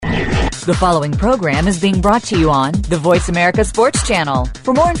The following program is being brought to you on the Voice America Sports Channel.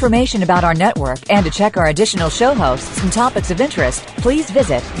 For more information about our network and to check our additional show hosts and topics of interest, please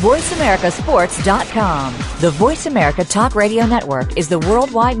visit voiceamericasports.com. The Voice America Talk Radio Network is the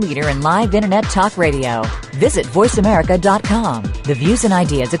worldwide leader in live Internet talk radio. Visit voiceamerica.com. The views and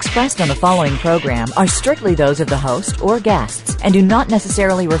ideas expressed on the following program are strictly those of the host or guests and do not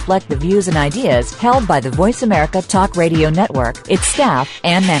necessarily reflect the views and ideas held by the Voice America Talk Radio Network, its staff,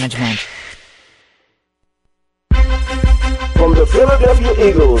 and management. From the Philadelphia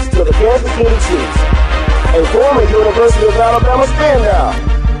Eagles to the Kansas City Chiefs, a former University of Alabama standout,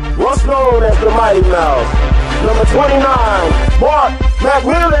 once known as the Mighty Mouse, number 29, Mark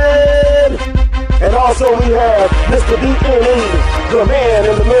McMillan. And also we have Mr. D.N.E., the man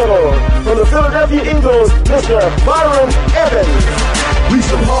in the middle. From the Philadelphia Eagles, Mr. Byron Evans. We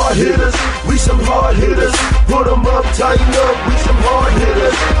some hard hitters, we some hard hitters. Put them up, tighten up, we some hard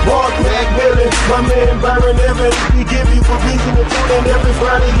hitters. Mark McMillan, my man Byron Evans. We give you a reason to tune in every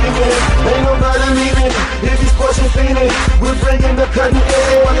Friday evening. Ain't nobody leaving, if he's pushing feeling. We're bringing the cutting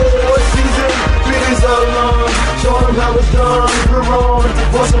edge for season. Videos are long, show them how it's done. We're on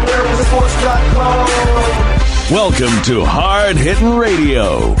VoiceAmericaSports.com. Welcome to Hard Hittin'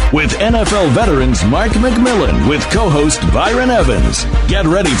 Radio with NFL veterans Mark McMillan with co-host Byron Evans. Get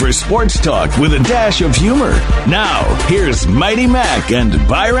ready for sports talk with a dash of humor. Now, here's Mighty Mac and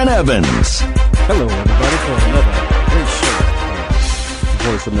Byron Evans. Hello, everybody, for another great show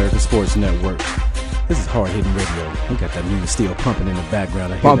on Voice America Sports Network. This is Hard Hittin' Radio. We got that music still pumping in the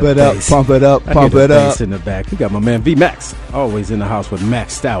background. Pump it up, pump it up, pump it up. In the back. We got my man V Max, always in the house with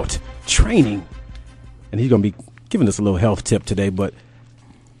Maxed Out Training. And he's going to be giving us a little health tip today. But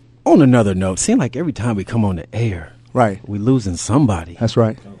on another note, seems like every time we come on the air, right, we're losing somebody. That's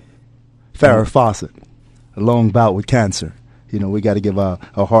right. Farrah Fawcett, a long bout with cancer. You know, we got to give a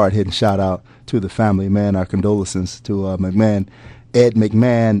hard-hitting shout-out to the family, man. Our condolences to McMahon, Ed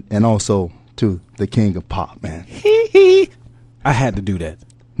McMahon, and also to the king of pop, man. I had to do that.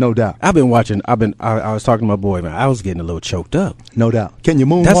 No doubt. I've been watching. I was talking to my boy, man. I was getting a little choked up. No doubt. Can you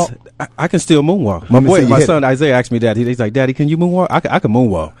moonwalk? I can still moonwalk. My son Isaiah asked me that. He's like, Daddy, can you moonwalk? I can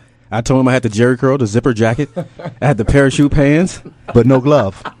moonwalk. I told him I had the jerry curl, the zipper jacket. I had the parachute pants. But no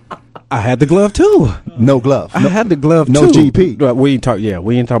glove. I had the glove, too. No glove. I had the glove, no too. No GP. We ain't talking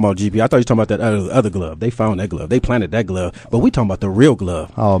about GP. I thought you were talking about that other glove. They found that glove. They planted that glove. But we talking about the real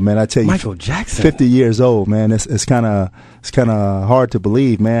glove. Oh, man, I tell you. Michael Jackson. 50 years old, man. It's kind of hard to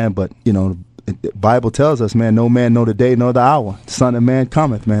believe, man. But, you know, the Bible tells us, man, no man know the day nor the hour. The Son of Man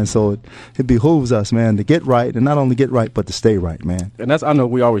cometh, man. So it behooves us, man, to get right, and not only get right, but to stay right, man. And I know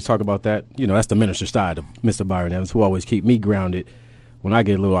we always talk about that. You know, that's the minister side of Mr. Byron Evans, who always keep me grounded when I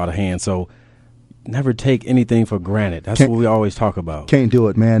get a little out of hand. So never take anything for granted. That's what we always talk about. Can't do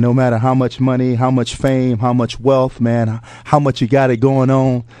it, man. No matter how much money, how much fame, how much wealth, man, how much you got it going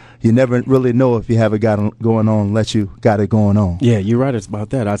on, you never really know if you have it going on unless you got it going on. Yeah, you're right about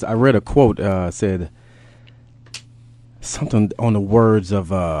that. I read a quote said something on the words of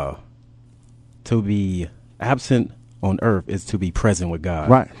to be absent on earth is to be present with God.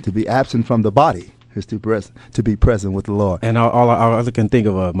 Right. To be absent from the body is to be present with the Lord. And all I can think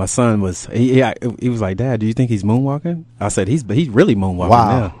of, my son was he was like, Dad, do you think he's moonwalking? I said he's really moonwalking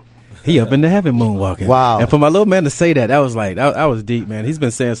now. He up into heaven moonwalking. Wow. And for my little man to say that was like that was deep, man. He's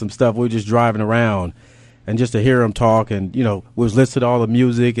been saying some stuff. We were just driving around, and just to hear him talk, and you know, we was listening to all the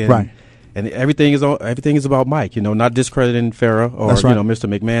music, and right. And everything is about Mike. You know, not discrediting Farrah or right. You know, Mr.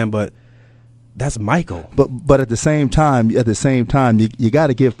 McMahon, but that's Michael. But at the same time, you got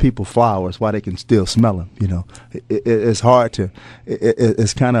to give people flowers while they can still smell them. You know, it's hard to,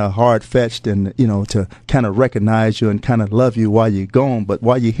 it's kind of hard fetched, and you know, to kind of recognize you and kind of love you while you're gone, but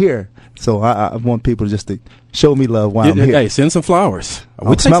while you're here. So I want people just to show me love while I'm here. Hey, send some flowers.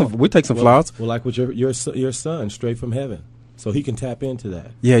 We take some flowers. Well, like with your son, straight from heaven, so he can tap into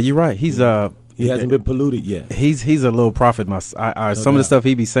that. Yeah, you're right. He hasn't been polluted yet. He's a little prophet. Some of the stuff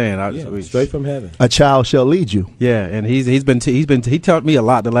he be saying, straight from heaven. A child shall lead you. Yeah, and he taught me a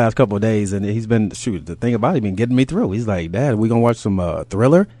lot the last couple of days, and he's been the thing about it, he's been getting me through. He's like, Dad, we gonna watch some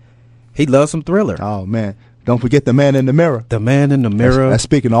Thriller. He loves some Thriller. Oh man, don't forget The Man in the Mirror. The Man in the Mirror. That's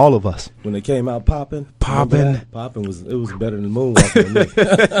speaking to all of us. When they came out popping was better than moonwalking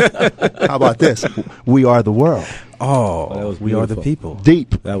to me. How about this? We Are the World. Oh, We Are the People.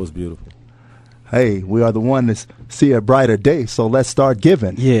 Deep. That was beautiful. Hey, we are the one that see a brighter day, so let's start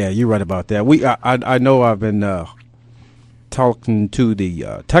giving. Yeah, you're right about that. I know I've been talking to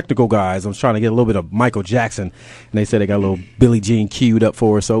the technical guys. I was trying to get a little bit of Michael Jackson, and they said they got a little Billie Jean queued up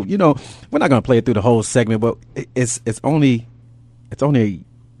for us. So, you know, we're not going to play it through the whole segment, but it's only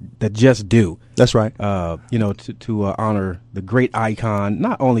just due. That's right. To honor the great icon,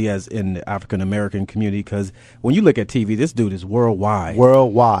 not only as in the African American community, because when you look at TV, this dude is worldwide.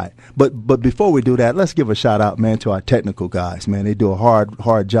 But before we do that, let's give a shout out, man, to our technical guys, man. They do a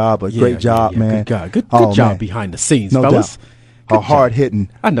hard job, great job, man. Good job behind the scenes, no fellas. Doubt. Hard hitting.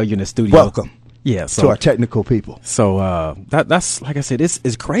 I know you're in the studio. Welcome. Yeah, to our technical people. So that's like I said,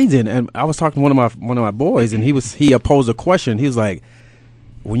 it's crazy. And I was talking to one of my boys, and he posed a question. He was like,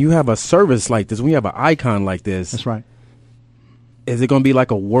 when you have a service like this, when you have an icon like this, that's right. Is it going to be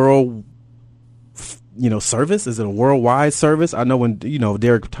like a world, service? Is it a worldwide service? I know when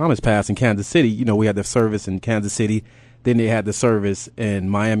Derek Thomas passed in Kansas City, we had the service in Kansas City. Then they had the service in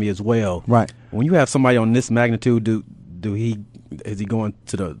Miami as well. Right. When you have somebody on this magnitude, is he going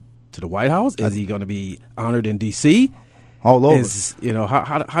to the White House? Is he going to be honored in D.C.? All over.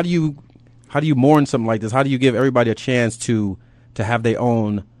 How do you mourn something like this? How do you give everybody a chance to have their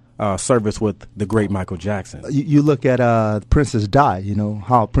own service with the great Michael Jackson? You look at Princess Di,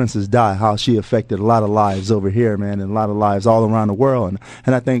 how Princess Di, how she affected a lot of lives over here, man, and a lot of lives all around the world.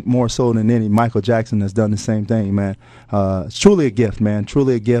 And I think more so than any, Michael Jackson has done the same thing, man. It's truly a gift, man.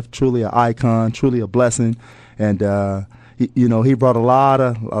 Truly a gift, truly an icon, truly a blessing. And, he brought a lot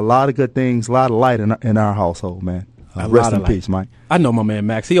of good things, a lot of light in our household, man. Rest in peace, Mike. I know my man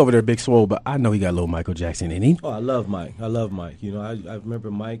Max. He over there big swole, but I know he got a little Michael Jackson in him. Oh, I love Mike. I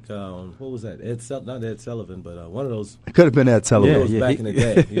remember Mike. What was that? Not Ed Sullivan, but one of those. It could have been Ed Sullivan. Back in the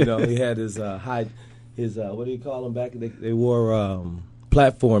day. He had his what do you call them back? They wore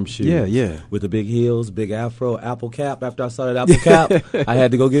platform shoes. Yeah. With the big heels, big afro, apple cap. After I saw that apple cap, I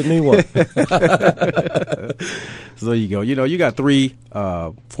had to go get me one. So there you go. You got three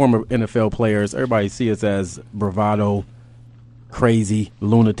former NFL players. Everybody see us as bravado, crazy,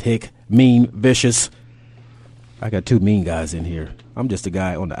 lunatic, mean, vicious. I got two mean guys in here. I'm just a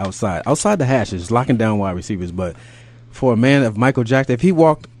guy on the outside the hashes, locking down wide receivers. But for a man of Michael Jackson, if he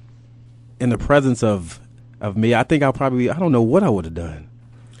walked in the presence of me, I think I don't know what I would have done.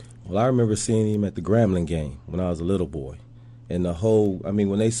 Well, I remember seeing him at the Grambling game when I was a little boy. And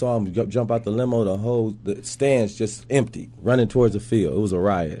when they saw him jump out the limo, the stands just empty, running towards the field. It was a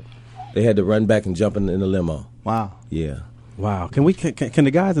riot. They had to run back and jump in the limo. Wow. Yeah. Wow. Can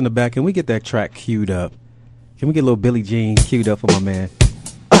the guys in the back, can we get that track queued up? Can we get a little Billie Jean queued up for my man?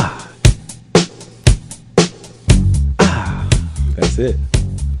 That's it.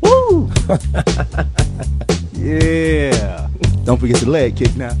 Woo! Yeah. Don't forget the leg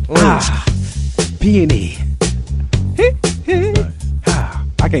kick now. Peony.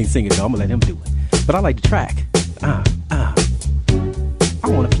 I can't sing it though. I'm gonna let him do it. But I like the track. I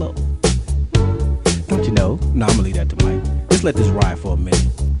want to flow. Don't you know? No, I'm gonna leave that to Mike. Let's let this ride for a minute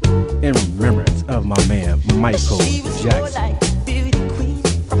in remembrance of my man Michael Jackson.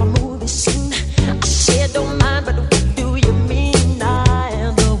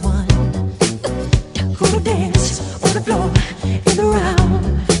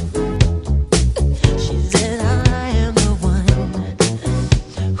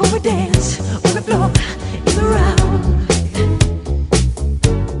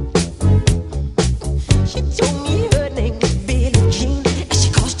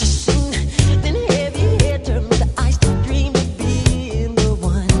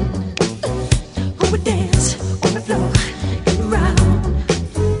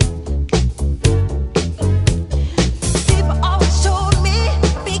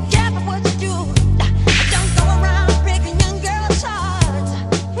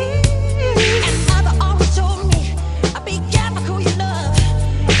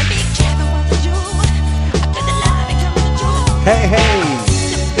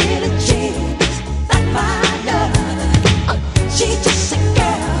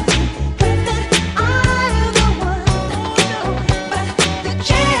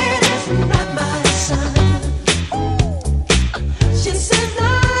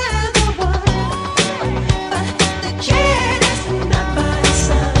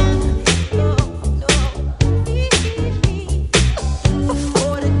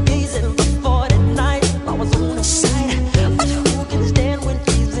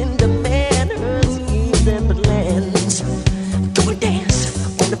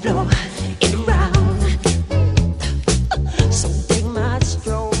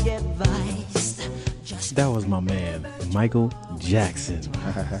 Michael Jackson.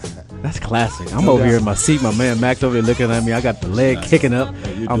 That's classic. I'm over here in my seat. My man Max over there looking at me. I got the leg kicking up.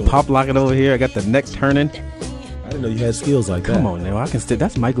 I'm pop locking over here. I got the neck turning. didn't know you had skills like that. Come on now, I can still.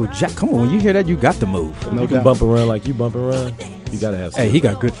 That's Michael Jackson. Come on, when you hear that, you got to move. You can bump and run like you bump and run. You got to have skills. Hey, he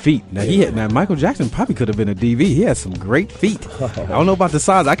got good feet. Now Michael Jackson probably could have been a DV. He has some great feet. I don't know about the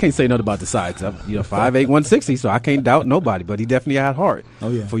size. I can't say nothing about the size. 'Cause I'm 5'8", 160, so I can't doubt nobody. But he definitely had heart. Oh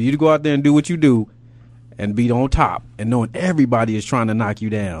yeah. For you to go out there and do what you do, and be on top, and knowing everybody is trying to knock you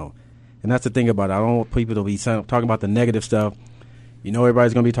down, and that's the thing about it. I don't want people to be talking about the negative stuff.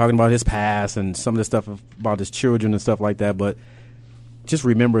 Everybody's going to be talking about his past and some of the stuff about his children and stuff like that. But just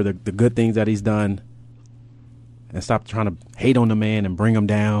remember the good things that he's done, and stop trying to hate on the man and bring him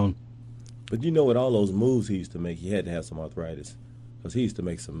down. But with all those moves he used to make, he had to have some arthritis. Because he used to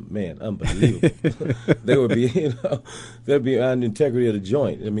make some, unbelievable. They would be, they'd be on the integrity of the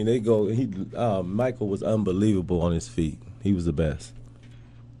joint. I mean, Michael was unbelievable on his feet. He was the best.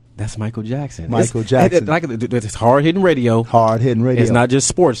 That's Michael Jackson. Michael Jackson. It's hard-hitting radio. Hard-hitting radio. It's not just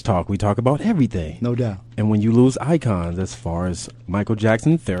sports talk. We talk about everything. No doubt. And when you lose icons as far as Michael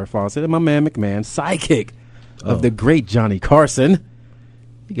Jackson, Farrah Fawcett, and my man McMahon, sidekick of the great Johnny Carson,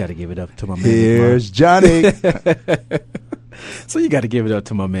 you got to give it up to my man. Here's Johnny. So you got to give it up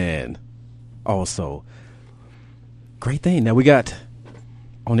to my man. Also, great thing. Now we got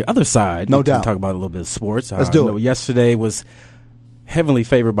on the other side. No we doubt. can talk about a little bit of sports. Let's do it. Yesterday was heavily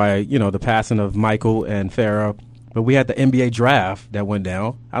favored by the passing of Michael and Farrah, but we had the NBA draft that went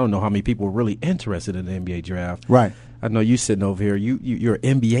down. I don't know how many people were really interested in the NBA draft. Right. I know you sitting over here. You're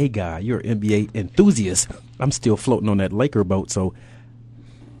an NBA guy. You're an NBA enthusiast. I'm still floating on that Laker boat, so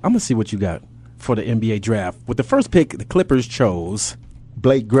I'm gonna see what you got for the NBA draft. With the first pick, the Clippers chose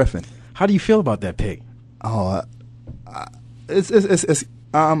Blake Griffin. How do you feel about that pick? Oh, it's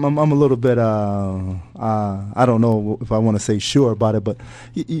I'm a little bit I don't know if I want to say sure about it, but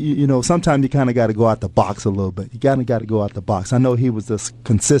sometimes you kind of got to go out the box a little bit. You got to go out the box. I know he was the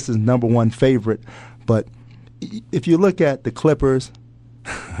consistent number one favorite, but if you look at the Clippers,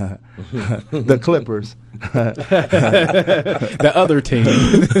 the other team.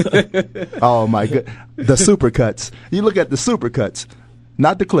 Oh my god, the Supercuts. You look at the Supercuts.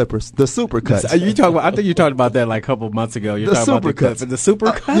 Not the Clippers, the Supercuts. I think you talked about that like a couple of months ago. You're talking about the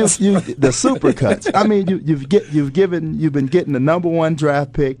Supercuts. The Supercuts. I mean, you've been getting the number one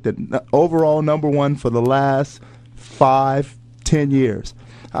draft pick, the overall number one for the last 5-10 years.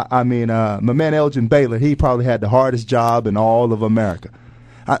 I mean, my man Elgin Baylor, he probably had the hardest job in all of America.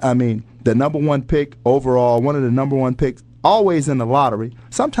 I mean, the number one pick overall, one of the number one picks, always in the lottery.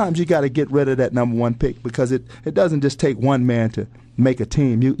 Sometimes you got to get rid of that number one pick because it doesn't just take one man to make a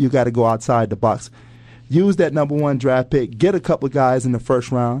team. You got to go outside the box. Use that number one draft pick. Get a couple of guys in the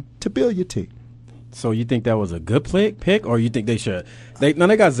first round to build your team. So you think that was a good pick, or you think they should? They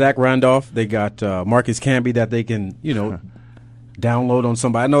got Zach Randolph. They got Marcus Camby that they can download on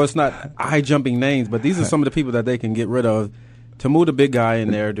somebody. I know it's not eye-jumping names, but these are some of the people that they can get rid of to move the big guy in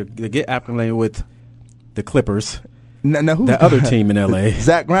there to get acclimated with the Clippers. Now who, that other team in L.A.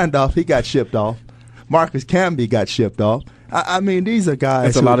 Zach Randolph, he got shipped off. Marcus Camby got shipped off. I mean, these are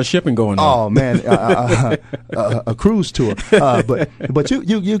guys. That's a lot of shipping going on. Oh man, a cruise tour. But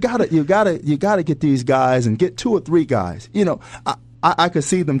you gotta get these guys and get 2 or 3 guys. I could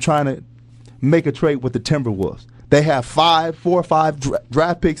see them trying to make a trade with the Timberwolves. They have 4 or 5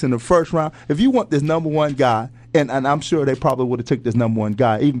 draft picks in the first round. If you want this number one guy, and I'm sure they probably would have took this number one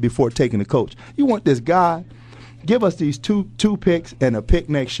guy even before taking the coach. You want this guy? Give us these two picks and a pick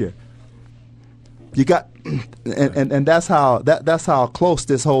next year. You got, and that's how close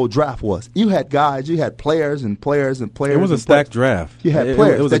this whole draft was. You had guys, you had players and players and players. It was a stacked draft. You had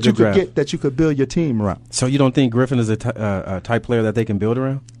players it was that you could draft. get, that you could build your team around. So you don't think Griffin is a type player that they can build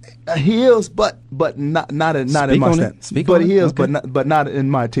around? He is, but not in my team. But he is, okay. but not in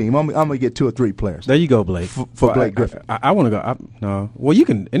my team. I'm gonna get 2 or 3 players. There you go, Blake. For Blake Griffin. I want to go. No, well,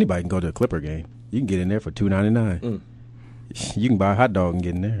 anybody can go to a Clipper game. You can get in there for $2.99. You can buy a hot dog and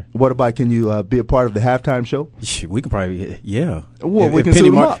get in there. What about, can you be a part of the halftime show? We can probably, yeah. Well, we can suit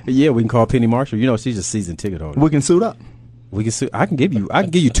them up. Yeah, we can call Penny Marshall. She's a season ticket holder. We can suit up. We can suit. I can give you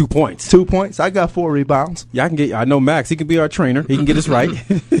 2 points. 2 points. I got 4 rebounds. Yeah, I know Max. He can be our trainer. He can get us right.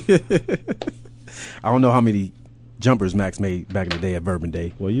 I don't know how many jumpers Max made back in the day at Bourbon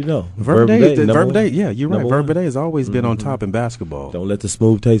Day. Well, Bourbon Day. Yeah, you're right. Bourbon Day has always been on top in basketball. Don't let the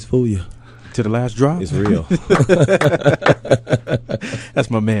smooth taste fool you. To the last drop? It's real. That's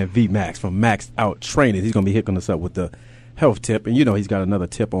my man V Max from Max Out Training. He's going to be hooking us up with the health tip. And he's got another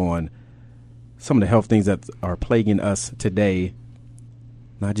tip on some of the health things that are plaguing us today,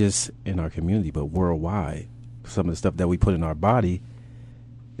 not just in our community, but worldwide. Some of the stuff that we put in our body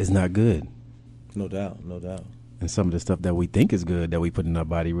is not good. No doubt. And some of the stuff that we think is good that we put in our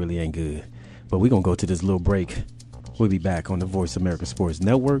body really ain't good. But we're going to go to this little break. We'll be back on the Voice America Sports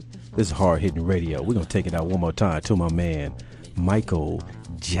Network. This is Hard Hittin' Radio. We're going to take it out one more time to my man, Michael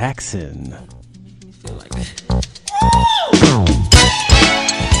Jackson.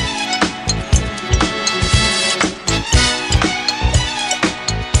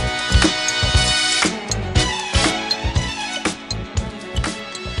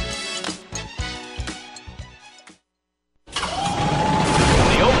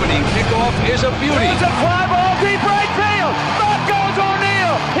 Is a beauty. There's a fly ball deep right field. Back goes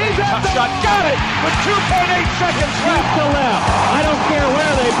O'Neal. He's at the shot. Got it with 2.8 seconds left. To left. I don't care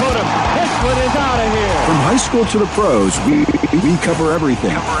where they put him. This one is out of here. From high school to the pros, we cover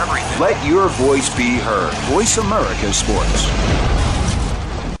everything. Let your voice be heard. Voice America Sports.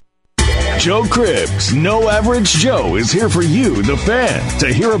 Joe Cribbs, No Average Joe, is here for you, the fan,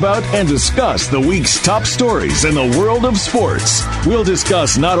 to hear about and discuss the week's top stories in the world of sports. We'll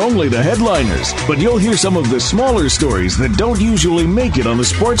discuss not only the headliners, but you'll hear some of the smaller stories that don't usually make it on the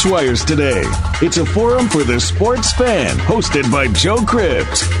sports wires today. It's a forum for the sports fan, hosted by Joe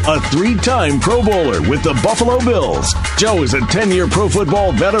Cribbs, a 3-time Pro Bowler with the Buffalo Bills. Joe is a 10-year pro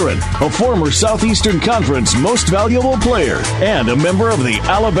football veteran, a former Southeastern Conference Most Valuable Player, and a member of the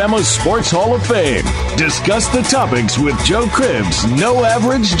Alabama Sports Hall of Fame. Discuss the topics with Joe Cribbs, No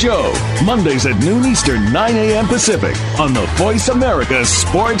Average Joe. Mondays at noon Eastern, 9 a.m. Pacific on the Voice America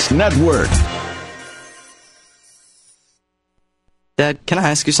Sports Network. Dad, can I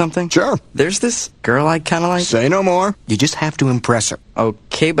ask you something? Sure. There's this girl I kind of like. Say no more. You just have to impress her.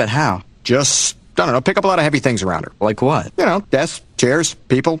 Okay, but how? Just, I don't know, pick up a lot of heavy things around her. Like what? You know, desks, chairs,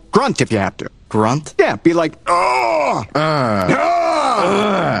 people. Grunt if you have to. Grunt? Yeah, be like, oh!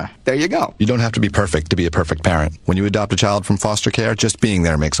 There you go. You don't have to be perfect to be a perfect parent. When you adopt a child from foster care, just being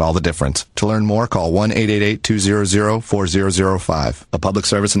there makes all the difference. To learn more, call 1-888-200-4005. A public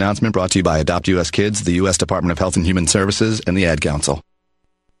service announcement brought to you by Adopt U.S. Kids, the U.S. Department of Health and Human Services, and the Ad Council.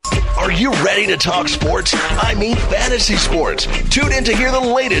 Are you ready to talk sports? I mean fantasy sports. Tune in to hear the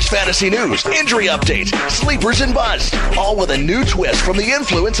latest fantasy news, injury updates, sleepers and busts, all with a new twist from the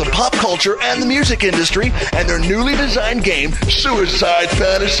influence of pop culture and the music industry and their newly designed game, Suicide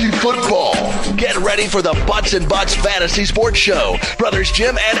Fantasy Football. Get ready for the Butts and Butts Fantasy Sports Show. Brothers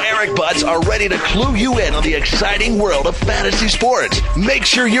Jim and Eric Butts are ready to clue you in on the exciting world of fantasy sports. Make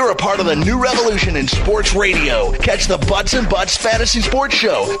sure you're a part of the new revolution in sports radio. Catch the Butts and Butts Fantasy Sports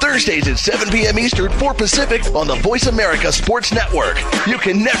Show Thursdays at 7 p.m. Eastern, 4 Pacific on the Voice America Sports Network. You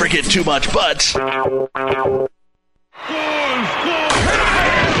can never get too much butts.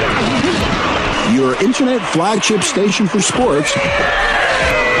 Your internet flagship station for sports.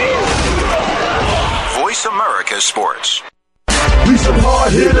 Voice America Sports. We some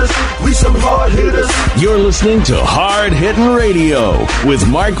hard hitters. We some hard hitters. You're listening to Hard Hittin' Radio with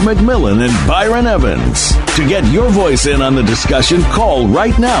Mark McMillan and Byron Evans. To get your voice in on the discussion, call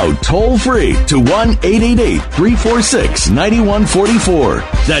right now, toll free to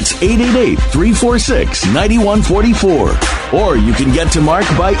 1-888-346-9144. That's 888-346-9144. Or you can get to Mark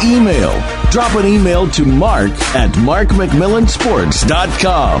by email. Drop an email to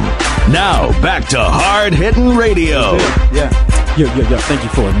mark@markmcmillansports.com. Now, back to Hard Hittin' Radio. Yeah. Thank you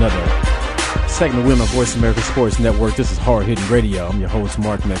for another segment with my Voice America Sports Network. This is Hard Hittin' Radio. I'm your host,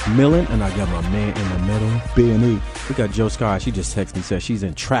 Mark McMillan, and I got my man in the middle, B&E. We got Joe Sky. She just texted me, said she's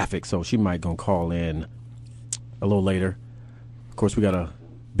in traffic, so she might gonna call in a little later. Of course, we got a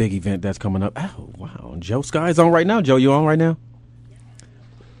big event that's coming up. Oh, wow. Joe Sky's on right now. Joe, you on right now?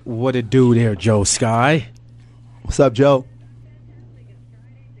 What it do there, Joe Sky? What's up, Joe?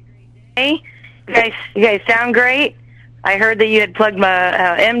 Hey, you guys sound great. I heard that you had plugged my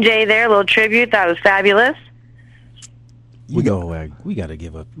MJ there, a little tribute. That was fabulous. We gotta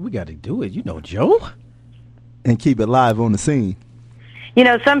do it. You know, Joe, and keep it live on the scene. You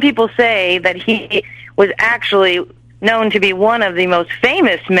know, some people say that he was actually known to be one of the most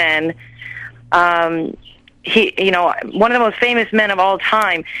famous men. One of the most famous men of all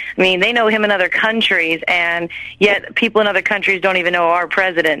time. I mean, they know him in other countries, and yet people in other countries don't even know our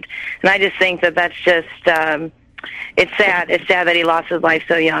president. And I just think that that's just. It's sad. It's sad that he lost his life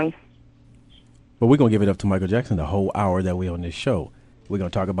so young. But we're going to give it up to Michael Jackson the whole hour that we're on this show. We're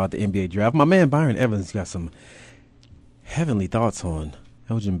going to talk about the NBA draft. My man Byron Evans got some heavenly thoughts on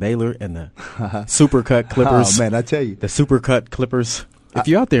Elgin Baylor and the Supercut Clippers. Oh, man, I tell you. The Supercut Clippers. If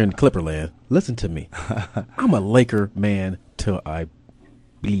you're out there in Clipperland, listen to me. I'm a Laker man till I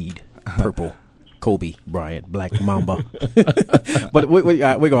bleed purple. Kobe Bryant, Black Mamba. But we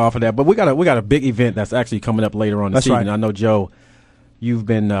go off of that. But we got a big event that's actually coming up later on this evening. Right. I know, Joe, you've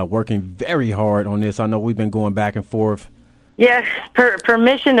been working very hard on this. I know we've been going back and forth Yes,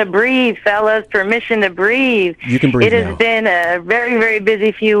 permission to breathe, fellas. Permission to breathe. You can breathe It now. has been a very, very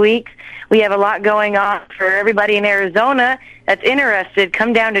busy few weeks. We have a lot going on for everybody in Arizona that's interested.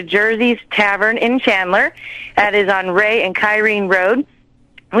 Come down to Jersey's Tavern in Chandler. That is on Ray and Kyrene Road.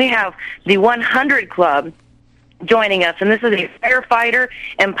 We have the 100 Club joining us, and this is a firefighter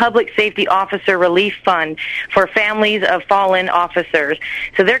and public safety officer relief fund for families of fallen officers.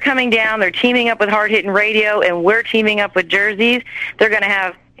 So they're coming down, they're teaming up with Hard Hittin' Radio, and we're teaming up with Jersey's. They're going to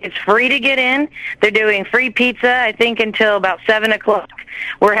have, it's free to get in. They're doing free pizza, I think, until about 7 o'clock.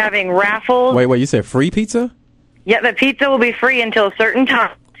 We're having raffles. Wait, you said free pizza? Yeah, the pizza will be free until a certain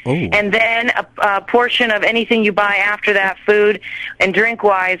time. Oh. And then a portion of anything you buy after that, food and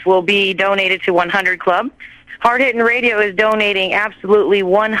drink-wise, will be donated to 100 Club. Hard Hittin' Radio is donating absolutely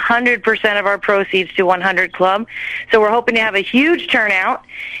 100% of our proceeds to 100 Club. So we're hoping to have a huge turnout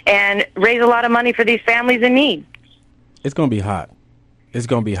and raise a lot of money for these families in need. It's going to be hot. It's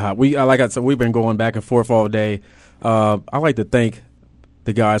going to be hot. Like I said, we've been going back and forth all day. I like to thank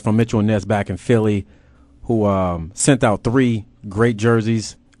the guys from Mitchell & Ness back in Philly who sent out 3 great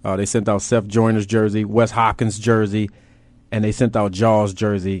jerseys. They sent out Seth Joyner's jersey, Wes Hopkins' jersey, and they sent out Jaw's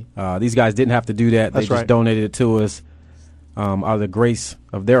jersey. These guys didn't have to do that. They just donated it to us out of the grace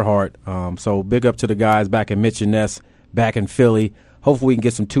of their heart. So big up to the guys back in Mitch and Ness, back in Philly. Hopefully we can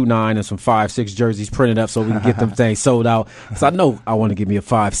get some 2-9 and some 5-6 jerseys printed up so we can get them things sold out. So I know I want to give me a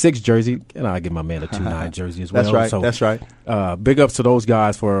 5-6 jersey, and I'll give my man a 2-9 jersey as well. That's right. So, that's right. Big ups to those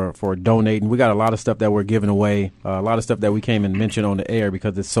guys for donating. We got a lot of stuff that we're giving away, a lot of stuff that we came and mentioned on the air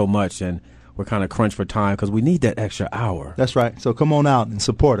because it's so much, and we're kind of crunched for time because we need that extra hour. That's right. So come on out and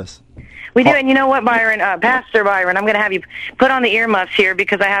support us. We do, and you know what, Byron, Pastor Byron, I'm going to have you put on the earmuffs here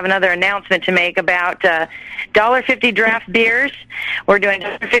because I have another announcement to make about $1.50 draft beers. We're doing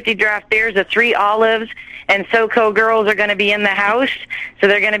 $1.50 draft beers. The 3 Olives and SoCo girls are going to be in the house, so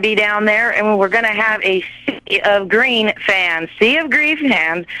they're going to be down there, and we're going to have a Sea of Green fans,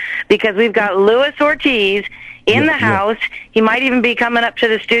 because we've got Luis Ortiz in the house. He might even be coming up to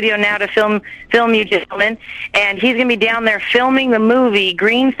the studio now to film you gentlemen, and he's going to be down there filming the movie,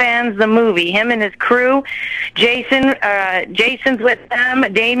 Green Fans the movie. Him and his crew. Jason's with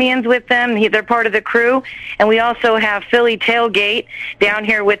them, Damien's with them. They're part of the crew, and we also have Philly Tailgate down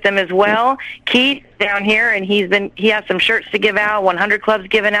here with them as well. Keith down here, and he has some shirts to give out. 100 Club's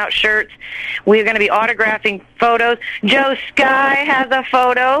giving out shirts. We're going to be autographing photos. Joe Sky has a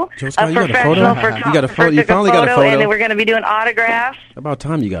photo. Joe Sky, a you got a photo? You got a photo? You finally got a photo? And then we're going to be doing autographs. About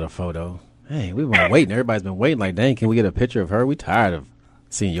time you got a photo. Hey, we've been waiting. Everybody's been waiting. Like, dang, can we get a picture of her? We tired of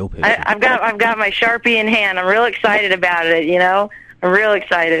seeing your picture. I've got my Sharpie in hand. I'm real excited about it. You know, I'm real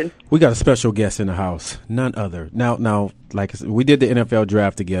excited. We got a special guest in the house, none other. Now, like I said, we did the NFL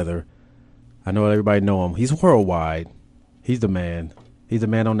draft together. I know everybody know him. He's worldwide. He's the man. He's the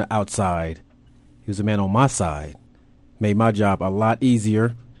man on the outside. He was the man on my side. Made my job a lot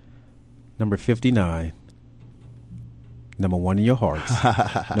easier. Number 59. Number 1 in your hearts.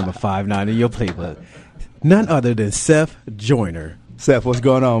 Number 59 in your playbook. None other than Seth Joyner. Seth, what's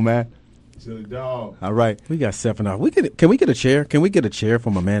going on, man? Silly dog. All right. We got Seth and I. Can we get a chair? Can we get a chair for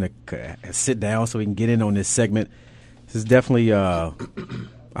my man to sit down so we can get in on this segment? This is definitely an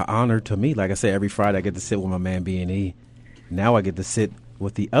honor to me. Like I said, every Friday I get to sit with my man B&E. Now I get to sit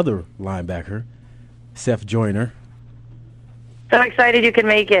with the other linebacker, Seth Joyner. So excited you can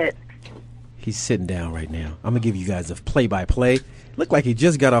make it. He's sitting down right now. I'm going to give you guys a play-by-play. Looked like he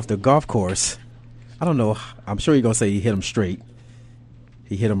just got off the golf course. I don't know. I'm sure you're going to say he hit him straight.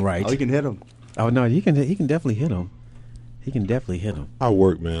 He hit him right. Oh, he can hit him. Oh, no, he can definitely hit him. He can definitely hit him. I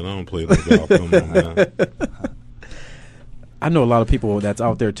work, man. I don't play no golf no more, man. I know a lot of people that's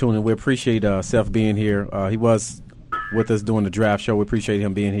out there tuning. We appreciate Seth being here. He was with us doing the draft show. We appreciate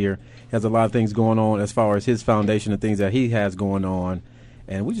him being here. He has a lot of things going on as far as his foundation and things that he has going on.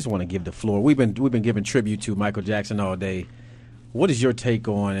 And we just want to give the floor. We've been giving tribute to Michael Jackson all day. What is your take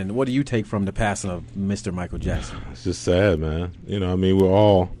on, and what do you take from the passing of Mr. Michael Jackson? It's just sad, man. You know, I mean, we're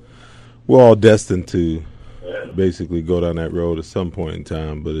all destined to basically go down that road at some point in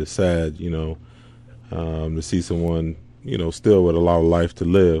time. But it's sad, you know, to see someone, you know, still with a lot of life to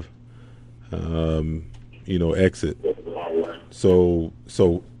live, you know, exit so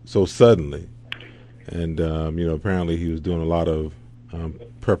suddenly. And you know, apparently he was doing a lot of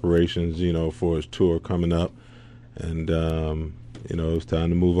preparations, you know, for his tour coming up, and you know, it was time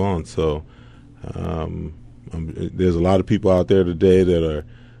to move on. So there's a lot of people out there today that are,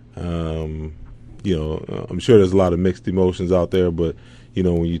 you know, I'm sure there's a lot of mixed emotions out there, but you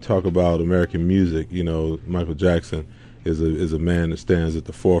know, when you talk about American music, you know, Michael Jackson is a man that stands at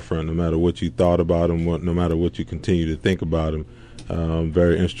the forefront, no matter what you thought about him, no matter what you continue to think about him.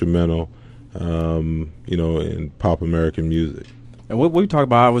 Very instrumental, in pop American music. And what we talked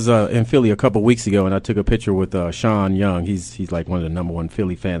about, I was in Philly a couple weeks ago, and I took a picture with Sean Young. He's like one of the number one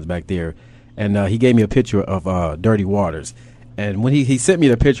Philly fans back there, and he gave me a picture of Dirty Waters. And when he sent me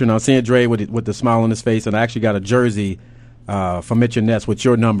the picture, and I was seeing Dre with the smile on his face, and I actually got a jersey from Mitch and Ness with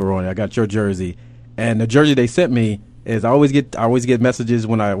your number on it. I got your jersey, and the jersey they sent me is I always get messages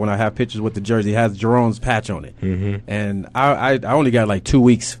when I have pictures with the jersey. It has Jerome's patch on it, and I only got like 2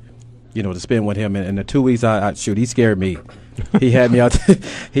 weeks, to spend with him. And in the 2 weeks, he scared me. He had me out.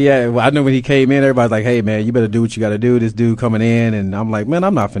 I know when he came in, everybody's like, "Hey man, you better do what you got to do." This dude coming in, and I'm like, "Man,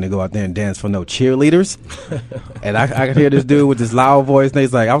 I'm not finna go out there and dance for no cheerleaders." And I could hear this dude with this loud voice,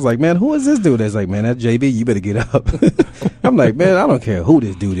 and I was like, "Man, who is this dude?" That's like, "Man, that's JB. You better get up." I'm like, "Man, I don't care who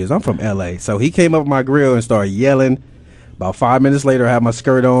this dude is. I'm from LA." So he came up my grill and started yelling. About 5 minutes later, I have my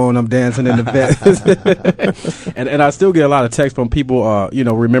skirt on. I'm dancing in the bed, and I still get a lot of texts from people,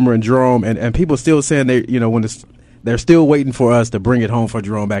 remembering Jerome, and people still saying they're still waiting for us to bring it home for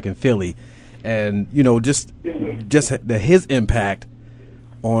Jerome back in Philly, and just his impact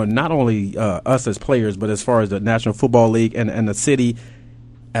on not only us as players, but as far as the National Football League and the city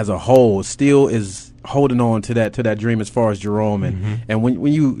as a whole, still is holding on to that dream as far as Jerome. And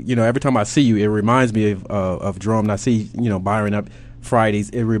when you every time I see you, it reminds me of Jerome. And I see Byron up Fridays,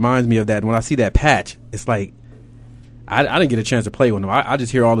 it reminds me of that. And when I see that patch, it's like I didn't get a chance to play with him. I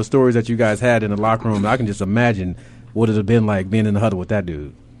just hear all the stories that you guys had in the locker room, and I can just imagine what it would have been like being in the huddle with that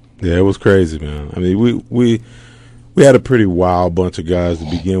dude. Yeah, it was crazy, man. I mean, we had a pretty wild bunch of guys to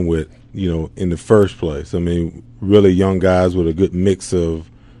begin with, in the first place. I mean, really young guys with a good mix of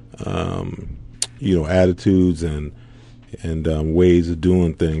attitudes and ways of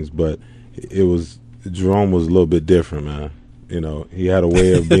doing things, but Jerome was a little bit different, man. He had a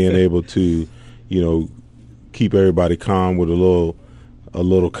way of being able to, keep everybody calm with a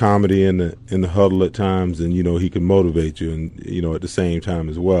little comedy in the huddle at times, and he could motivate you, and at the same time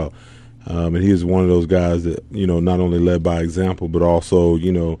as well. And he was one of those guys that not only led by example, but also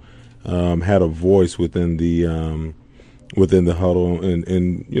had a voice within the huddle and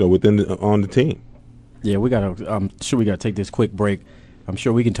on the team. Yeah, I'm sure we gotta take this quick break. I'm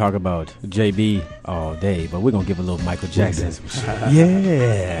sure we can talk about JB all day, but we're gonna give a little Michael Jackson.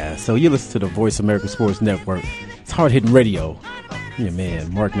 Yeah. So you listen to the Voice America Sports Network. It's Hard Hittin' Radio. Your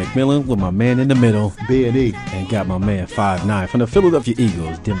man Mark McMillan with my man in the middle, B&E, and got my man 5'9" from the Philadelphia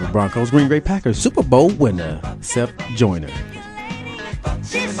Eagles, Denver Broncos, Green Bay Packers, Super Bowl winner Seth Joyner.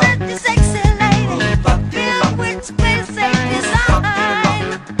 She said the sexy lady, filled with sexy design.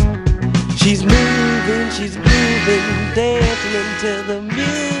 She's moving, she's grooving, dancing until the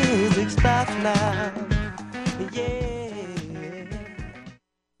music stops now. Yeah.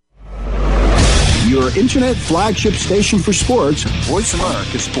 Your internet flagship station for sports, Voice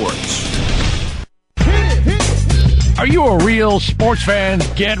America Sports. Are you a real sports fan?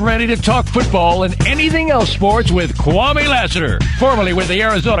 Get ready to talk football and anything else sports with Kwame Lassiter, formerly with the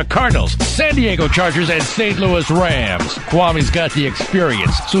Arizona Cardinals, San Diego Chargers, and St. Louis Rams. Kwame's got the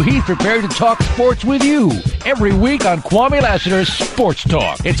experience, so he's prepared to talk sports with you every week on Kwame Lassiter's Sports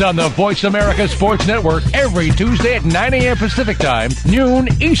Talk. It's on the Voice America Sports Network every Tuesday at 9 a.m. Pacific Time, noon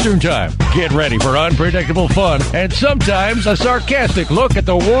Eastern Time. Get ready for unpredictable fun and sometimes a sarcastic look at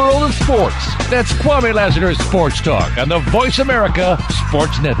the world of sports. That's Kwame Lassiter's Sports Talk on the Voice America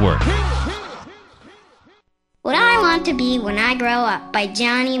Sports Network. What I Want to Be When I Grow Up by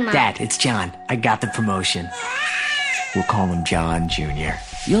Johnny Marr. Dad, it's John. I got the promotion. We'll call him John Jr.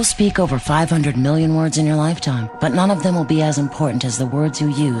 You'll speak over 500 million words in your lifetime, but none of them will be as important as the words you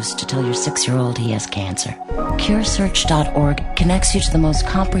use to tell your 6-year-old he has cancer. CureSearch.org connects you to the most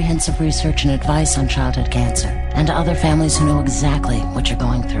comprehensive research and advice on childhood cancer and to other families who know exactly what you're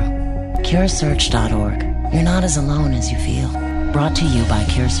going through. CureSearch.org. You're not as alone as you feel. Brought to you by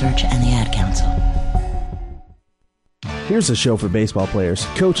CureSearch and the Ad Council. Here's a show for baseball players,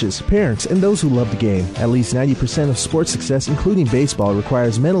 coaches, parents, and those who love the game. At least 90% of sports success, including baseball,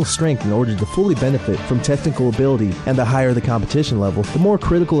 requires mental strength in order to fully benefit from technical ability. And the higher the competition level, the more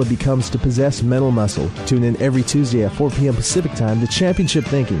critical it becomes to possess mental muscle. Tune in every Tuesday at 4 p.m. Pacific Time to Championship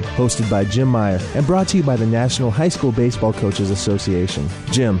Thinking, hosted by Jim Meyer, and brought to you by the National High School Baseball Coaches Association.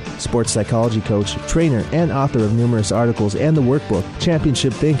 Jim, sports psychology coach, trainer, and author of numerous articles and the workbook,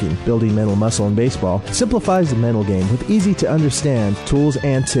 Championship Thinking, Building Mental Muscle in Baseball, simplifies the mental game with easy easy to understand tools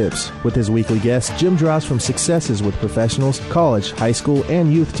and tips. With his weekly guests, Jim draws from successes with professionals, college, high school,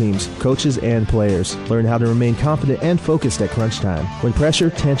 and youth teams, coaches, and players. Learn how to remain confident and focused at crunch time, when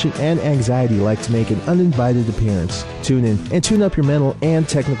pressure, tension, and anxiety like to make an uninvited appearance. Tune in and tune up your mental and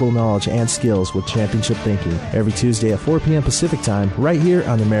technical knowledge and skills with Championship Thinking every Tuesday at 4 p.m. Pacific Time, right here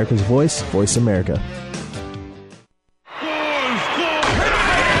on America's Voice, Voice America.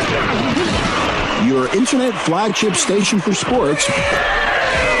 Your internet flagship station for sports.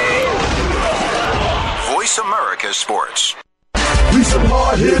 Voice America Sports. We some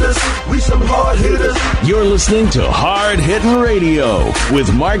hard hitters. We some hard hitters. You're listening to Hard Hittin' Radio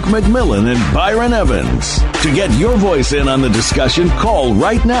with Mark McMillan and Byron Evans. To get your voice in on the discussion, call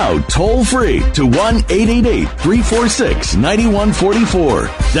right now, toll free to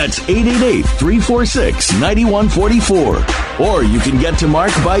 1-888-346-9144. That's 888-346-9144. Or you can get to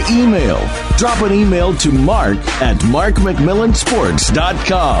Mark by email. Drop an email to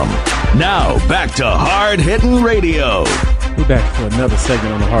mark@markmcmillansports.com. Now, back to Hard Hittin' Radio. We're back for another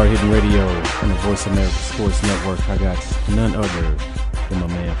segment on the Hard Hittin' Radio on the Voice America Sports Network. I got none other than my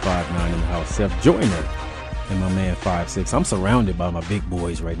man 5'9" in the house, Seth Joyner, and my man 5'6". I'm surrounded by my big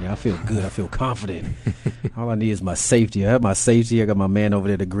boys right now. I feel good. I feel confident. All I need is my safety. I have my safety. I got my man over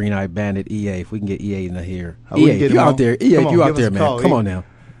there, the Green-Eyed Bandit, EA. If we can get EA in here. EA, if you out there, EA, if you out there, man, come on now.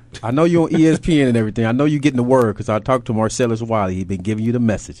 I know you're on ESPN and everything. I know you're getting the word because I talked to Marcellus Wiley. He's been giving you the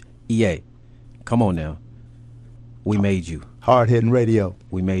message. EA, come on now. We made you. Hard Hitting Radio.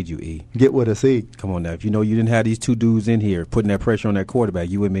 We made you, E. Get with us, E. Come on now. If you know you didn't have these two dudes in here putting that pressure on that quarterback,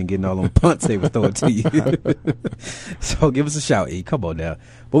 you wouldn't been getting all them punts they were throwing to you. So give us a shout, E. Come on now.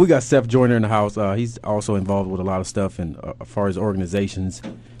 But we got Seth Joyner in the house. He's also involved with a lot of stuff and as far as organizations.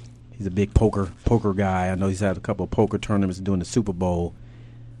 He's a big poker guy. I know he's had a couple of poker tournaments doing the Super Bowl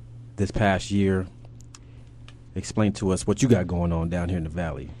this past year. Explain to us what you got going on down here in the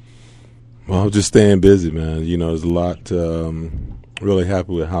Valley. Well, just staying busy, man. You know, there's a lot. Really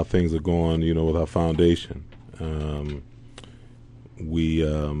happy with how things are going. You know, with our foundation, we've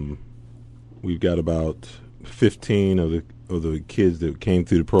got about 15 of the kids that came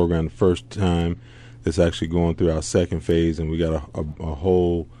through the program the first time. That's actually going through our second phase, and we got a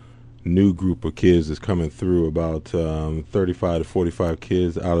whole new group of kids that's coming through. About 35 to 45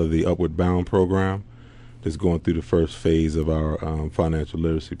 kids out of the Upward Bound program that's going through the first phase of our financial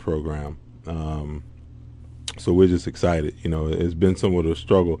literacy program. So we're just excited. You know, it's been somewhat of a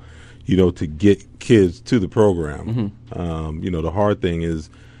struggle, you know, to get kids to the program. Mm-hmm. You know, the hard thing is,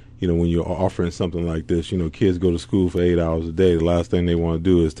 you know, when you're offering something like this, you know, kids go to school for 8 hours a day. The last thing they want to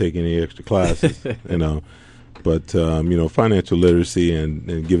do is take any extra classes, you know. But, you know, financial literacy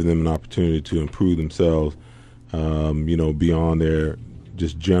and giving them an opportunity to improve themselves, you know, beyond their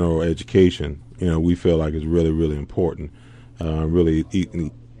just general education, you know, we feel like is really, really important. Really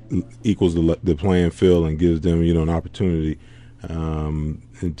equals the playing field and gives them, you know, an opportunity and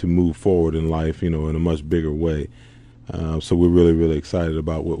to move forward in life, you know, in a much bigger way. So we're really, really excited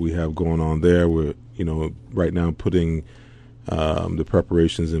about what we have going on there. We're, you know, right now putting the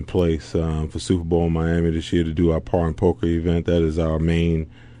preparations in place for Super Bowl in Miami this year to do our Par and Poker event. That is our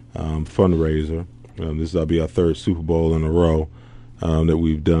main fundraiser. This will be our third Super Bowl in a row that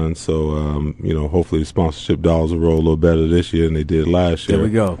we've done. So, you know, hopefully the sponsorship dollars will roll a little better this year than they did last year. There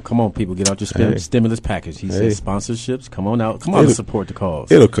we go. Come on, people. Get out your stimulus package. He says sponsorships. Come on out. Come on to support the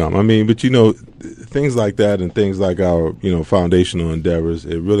cause. It'll come. I mean, but, you know, things like that and things like our, you know, foundational endeavors,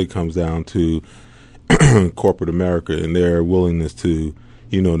 it really comes down to corporate America and their willingness to,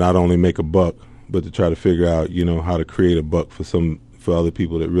 you know, not only make a buck, but to try to figure out, you know, how to create a buck for other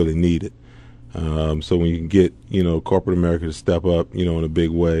people that really need it. So when you can get, you know, corporate America to step up, you know, in a big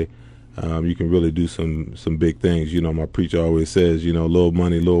way, you can really do some big things. You know, my preacher always says, you know, little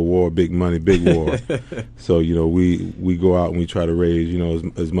money, little war, big money, big war. So, you know, we go out and we try to raise, you know,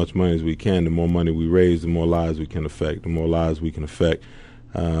 as much money as we can. The more money we raise, the more lives we can affect. The more lives we can affect,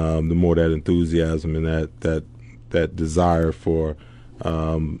 the more that enthusiasm and that desire for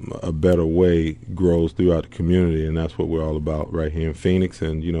a better way grows throughout the community. And that's what we're all about right here in Phoenix.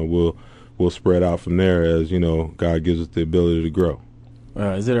 And, you know, we'll spread out from there as, you know, God gives us the ability to grow.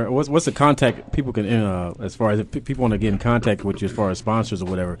 Is there what's the contact people can as far as if people want to get in contact with you as far as sponsors or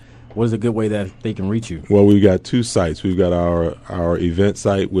whatever? What is a good way that they can reach you? Well, we've got two sites. We've got our event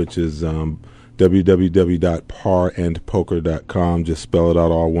site, which is www.parandpoker.com. Just spell it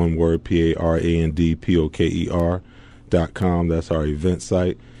out all one word, PARANDPOKER.com. That's our event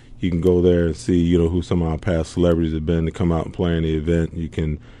site. You can go there and see, you know, who some of our past celebrities have been to come out and play in the event. You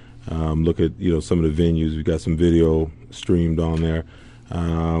can look at, you know, some of the venues. We've got some video streamed on there.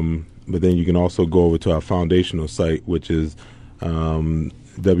 But then you can also go over to our foundational site, which is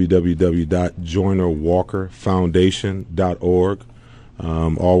www.joynerwalkerfoundation.org,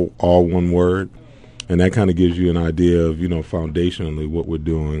 all one word. And that kind of gives you an idea of, foundationally what we're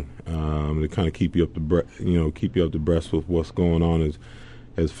doing, to kind of keep you up to breast with what's going on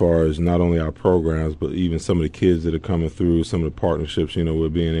as far as not only our programs, but even some of the kids that are coming through, some of the partnerships,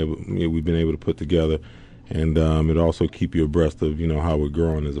 we've been able to put together. And it also keep you abreast of, how we're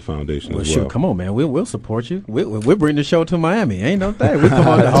growing as a foundation as well. Shoot, come on, man. We'll support you. We'll bring the show to Miami. Ain't no thing. We come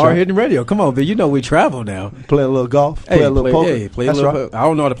on the Hard Hittin' Radio. Come on, man. We travel now. Play a little golf. Play a little poker. Play a little. Right. I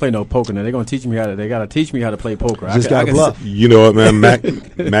don't know how to play no poker. Now they're gonna teach me they gotta teach me how to play poker. Just gotta bluff. You know what, man?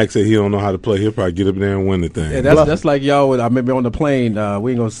 Mac said he don't know how to play. He'll probably get up there and win the thing. Yeah, that's like y'all. I remember on the plane.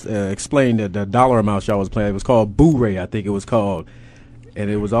 We ain't gonna explain the dollar amount y'all was playing. It was called Boo-Ray, I think it was called, and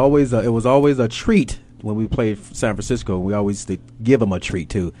it was always a treat. When we played San Francisco, we always used to give them a treat,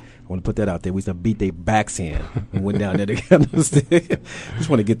 too. I want to put that out there. We used to beat their backs in and went down there to Candlestick. Just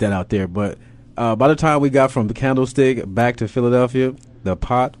want to get that out there. But by the time we got from the Candlestick back to Philadelphia, the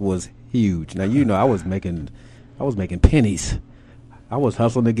pot was huge. Now, I was making pennies. I was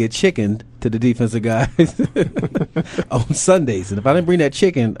hustling to get chicken to the defensive guys on Sundays. And if I didn't bring that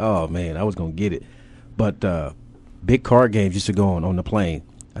chicken, oh, man, I was going to get it. But big card games used to go on the plane.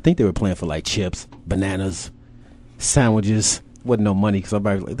 I think they were playing for like chips, bananas, sandwiches. Wasn't no money because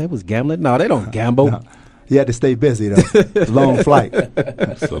everybody was like, they was gambling. No, they don't gamble. No. You had to stay busy though. It's a long flight.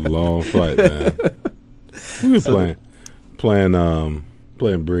 It's a long flight, man. We were playing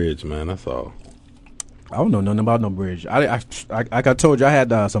bridge, man. That's all. I don't know nothing about no bridge. I told you, I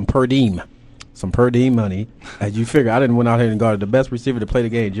had some per diem money. As you figure, I didn't went out here and got the best receiver to play the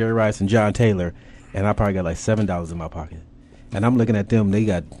game, Jerry Rice and John Taylor, and I probably got like $7 in my pocket. And I'm looking at them, they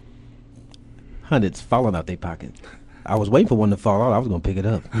got hundreds falling out their pocket. I was waiting for one to fall out. I was going to pick it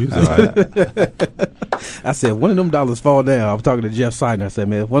up. I said, one of them dollars fall down. I was talking to Jeff Seidner. I said,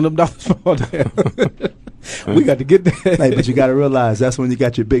 man, if one of them dollars fall down, we got to get that. Hey, but you got to realize that's when you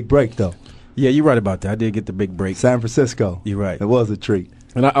got your big break, though. Yeah, you're right about that. I did get the big break. San Francisco. You're right. It was a treat.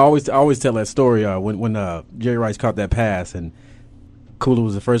 And I always tell that story when Jerry Rice caught that pass and Cooler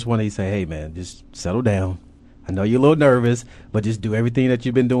was the first one. He said, hey, man, just settle down. I know you're a little nervous, but just do everything that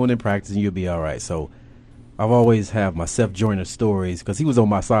you've been doing in practice, and you'll be all right. So I've always have my Seth Joyner stories because he was on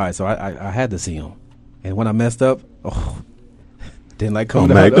my side, so I had to see him. And when I messed up, didn't like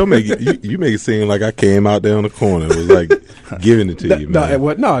coming out. Don't make it. You make it seem like I came out there on the corner. It was like giving it to you,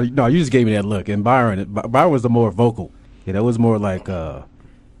 man. No, you just gave me that look. And Byron was the more vocal. It was more like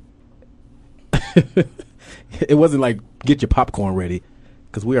it wasn't like get your popcorn ready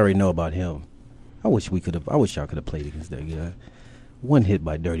because we already know about him. I wish y'all could have played against that guy. One hit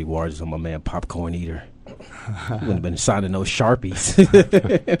by Dirty Waters on my man Popcorn Eater. He wouldn't have been signing those Sharpies.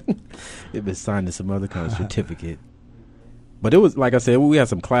 He'd been signing some other kind of certificate. But it was, like I said, we had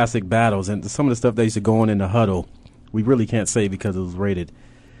some classic battles, and some of the stuff that used to go on in the huddle, we really can't say because it was rated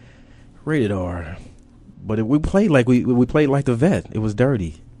R. But we played like we played like the vet. It was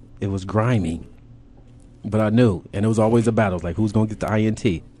dirty. It was grimy. But I knew, and it was always a battle, like who's going to get the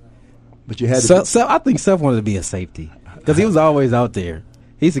INT. But you had I think Seth wanted to be a safety because he was always out there.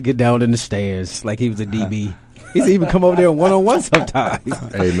 He used to get down in the stands like he was a DB. He used to even come over there one-on-one sometimes.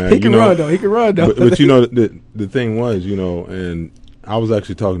 Hey, man. He can run, though. But the thing was, and I was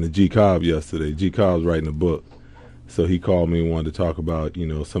actually talking to G. Cobb yesterday. G. Cobb's writing a book. So he called me and wanted to talk about,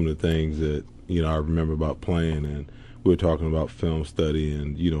 some of the things that, I remember about playing. And we were talking about film study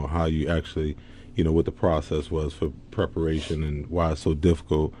and, how you actually, what the process was for preparation and why it's so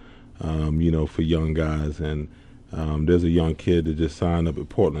difficult. For young guys. And there's a young kid that just signed up at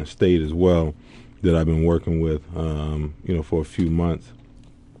Portland State as well that I've been working with, for a few months.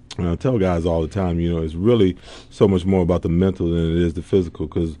 And I tell guys all the time, it's really so much more about the mental than it is the physical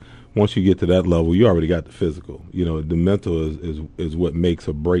because once you get to that level, you already got the physical. The mental is what makes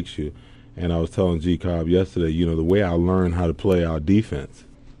or breaks you. And I was telling G. Cobb yesterday, the way I learned how to play our defense,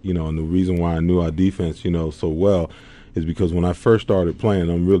 and the reason why I knew our defense, so well is because when I first started playing,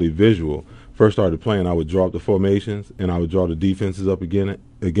 I'm really visual. First started playing, I would draw up the formations, and I would draw the defenses up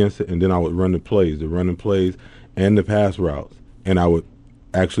against it, and then I would run the running plays, and the pass routes, and I would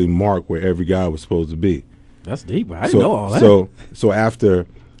actually mark where every guy was supposed to be. That's deep. I didn't know all that. So after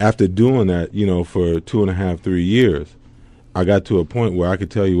doing that, for 2.5, 3 years, I got to a point where I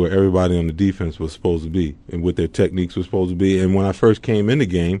could tell you where everybody on the defense was supposed to be and what their techniques were supposed to be. And when I first came in the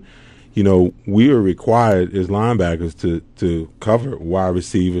game, we were required as linebackers to cover wide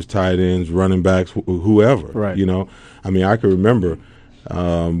receivers, tight ends, running backs, whoever. Right. I can remember.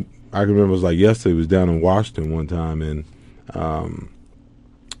 It was like yesterday. It was down in Washington one time, and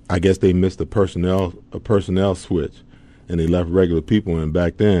I guess they missed a personnel switch, and they left regular people in.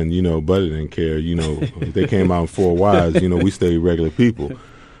 Back then, Buddy didn't care. If they came out in 4 wides, we stayed regular people.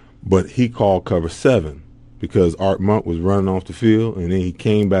 But he called cover 7 because Art Monk was running off the field, and then he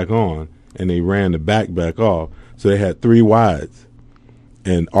came back on, and they ran the back off. So they had 3 wides.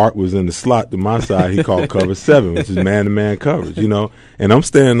 And Art was in the slot to my side. He called cover 7, which is man-to-man coverage, And I'm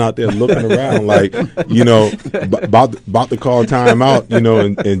standing out there looking around like, about to call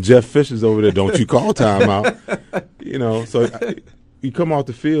timeout, and Jeff Fisher's over there, don't you call timeout. So you come off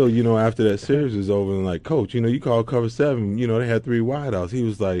the field, after that series is over, and like, Coach, you called cover 7. They had 3 wideouts. He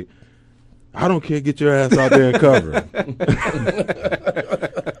was like, I don't care, get your ass out there and cover.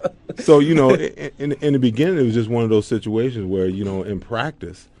 So, in the beginning, it was just one of those situations where, in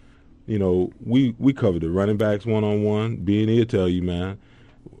practice, we covered the running backs one-on-one. B&E will tell you, man,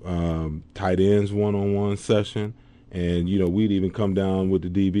 tight ends one-on-one session. And, we'd even come down with the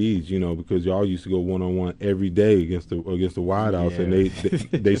DBs, because y'all used to go one-on-one every day against the wideouts, and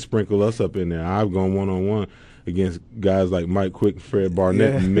they sprinkle us up in there. I've gone one-on-one against guys like Mike Quick and Fred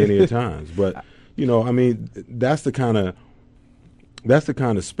Barnett many a times. But, that's the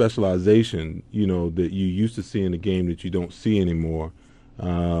kind of specialization, that you used to see in the game that you don't see anymore.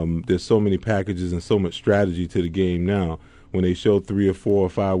 There's so many packages and so much strategy to the game now. When they show 3 or 4 or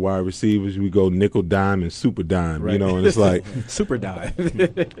 5 wide receivers, we go nickel dime and super dime, right. And it's like super dime.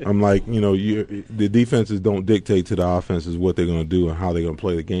 I'm like, the defenses don't dictate to the offenses what they're going to do and how they're going to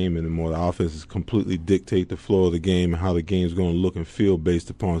play the game anymore. The offenses completely dictate the flow of the game and how the game's going to look and feel based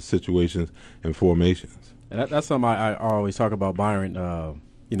upon situations and formations. And that's something I always talk about, Byron.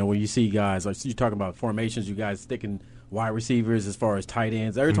 When you see guys, like you talk about formations, you guys sticking wide receivers as far as tight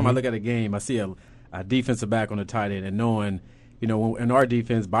ends. Every time I look at a game, I see a defensive back on the tight end, and knowing, in our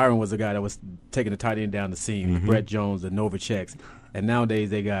defense, Byron was the guy that was taking the tight end down the seam, the Brett Jones, the Novaceks. And nowadays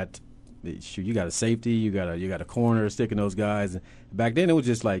they got, you got a safety, you got a corner sticking those guys. Back then it was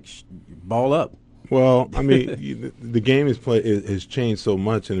just like ball up. Well, I mean, the game has changed so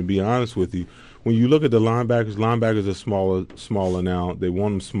much, and to be honest with you, when you look at the linebackers are smaller now. They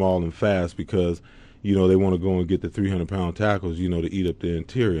want them small and fast because, they want to go and get the 300-pound tackles, to eat up the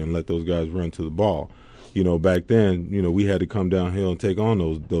interior and let those guys run to the ball. Back then, we had to come downhill and take on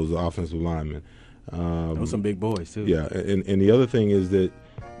those offensive linemen. Those some big boys, too. Yeah, and the other thing is that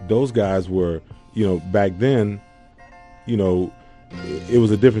those guys were, back then, it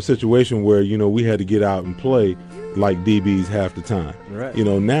was a different situation where, we had to get out and play like DBs half the time. Right.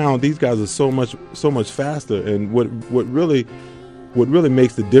 Now these guys are so much faster, and what really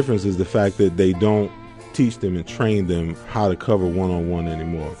makes the difference is the fact that they don't teach them and train them how to cover one-on-one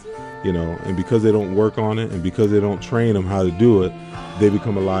anymore. And because they don't work on it and because they don't train them how to do it, they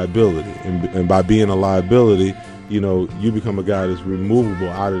become a liability. And by being a liability, you become a guy that's removable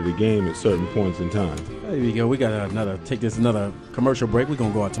out of the game at certain points in time. There you go. We got another commercial break. We're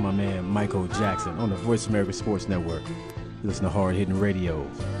going to go out to my man, Michael Jackson, on the Voice America Sports Network. You listen to Hard Hittin' Radio.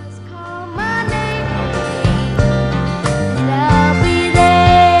 I'll be there.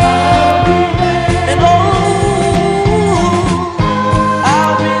 And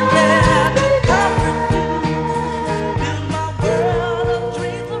I'll be there to comfort you. Build my world of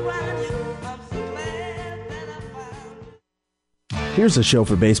dreams around you. I'm so glad that I found you. Here's a show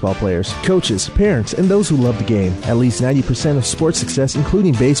for baseball players, coaches, parents, and those who love the game. At least 90% of sports success,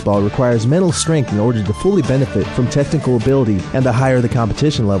 including baseball, requires mental strength in order to fully benefit from technical ability, and the higher the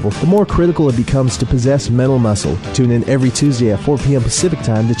competition level, the more critical it becomes to possess mental muscle. Tune in every Tuesday at 4 p.m. Pacific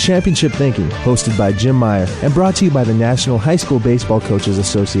Time to Championship Thinking, hosted by Jim Meyer, and brought to you by the National High School Baseball Coaches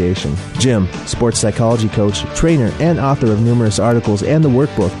Association. Jim, sports psychology coach, trainer, and author of numerous articles and the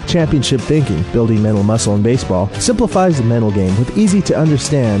workbook, Championship Thinking, Building Mental Muscle in Baseball, simplifies the mental game with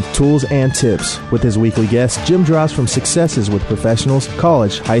easy-to-understand tools and tips. With his weekly guests, Jim draws from successes with professionals,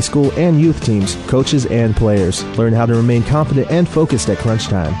 college, high school, and youth teams, coaches, and players. Learn how to remain confident and focused at crunch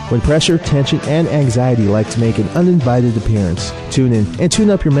time, when pressure, tension, and anxiety like to make an uninvited appearance. Tune in and tune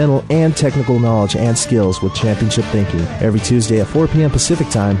up your mental and technical knowledge and skills with Championship Thinking, every Tuesday at 4 p.m. Pacific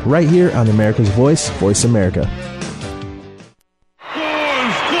Time, right here on America's Voice, Voice America.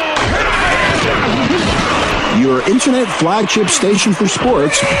 Your internet flagship station for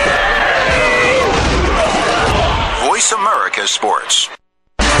sports. Voice America Sports.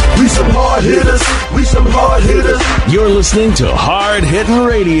 We some hard hitters. You're listening to Hard Hittin'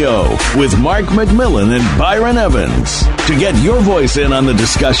 Radio with Mark McMillan and Byron Evans. To get your voice in on the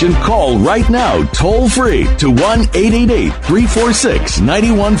discussion, call right now, toll free to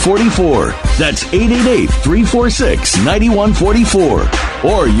 1-888-346-9144. That's 888-346-9144.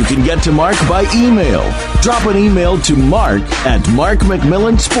 Or you can get to Mark by email. Drop an email to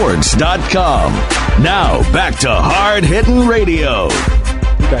mark@markmcmillansports.com. Now, back to Hard Hittin' Radio.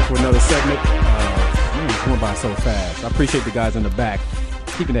 We're back for another segment. It's going by so fast. I appreciate the guys in the back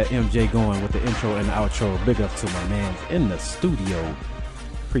keeping that MJ going with the intro and the outro. Big up to my man in the studio.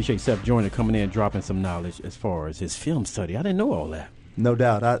 Appreciate Seth Joyner coming in, dropping some knowledge as far as his film study. I didn't know all that. No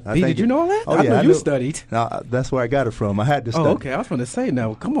doubt. I B, think did you know all that? Oh, I yeah, know I you knew. studied. No, that's where I got it from. I had to study. Oh, okay. I was going to say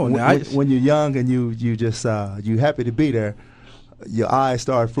now. Come on now. When you're young and you just you happy to be there, your eyes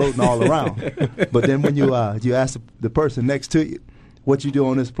start floating all around. But then when you ask the person next to you what you do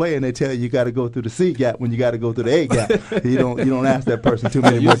on this play, and they tell you got to go through the C gap when you got to go through the A gap. You don't ask that person too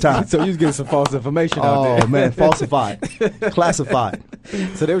many more times. So you was getting some false information out there. Oh man, falsified, classified.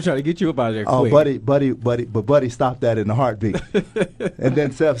 So they were trying to get you up out of there quick. But buddy stopped that in a heartbeat. And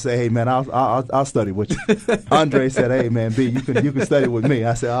then Seth said, "Hey man, I'll study with you." Andre said, "Hey man, B, you can study with me."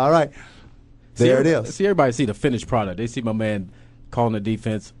 I said, "All right." There it is. See, everybody see the finished product. They see my man calling the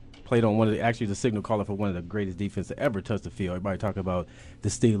defense. Played on the signal caller for one of the greatest defenses to ever touch the field. Everybody talk about the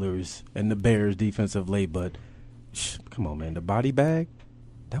Steelers and the Bears defense of late, but come on, man, the body bag.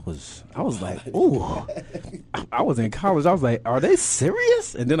 I was like, ooh. I was in college. I was like, are they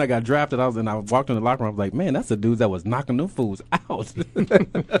serious? And then I got drafted. I walked in the locker room. I was like, man, that's the dude that was knocking them fools out.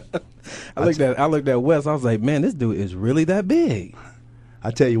 I looked at Wes. I was like, man, this dude is really that big. I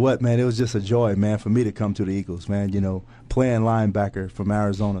tell you what, man, it was just a joy, man, for me to come to the Eagles, man. You know, playing linebacker from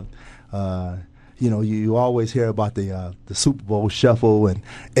Arizona. You always hear about the Super Bowl shuffle and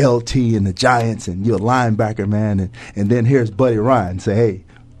LT and the Giants, and you're a linebacker, man. And then here's Buddy Ryan say, hey,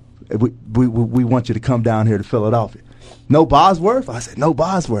 we want you to come down here to Philadelphia. No Bosworth? I said, no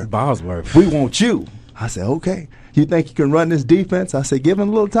Bosworth. Bosworth. We want you. I said, okay. You think you can run this defense? I said, give him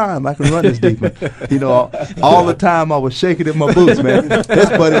a little time. I can run this defense. You know, all the time I was shaking in my boots, man. This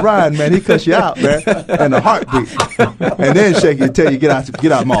Buddy Ryan, man, he cuss you out, man, in a heartbeat. And then shake you and tell you get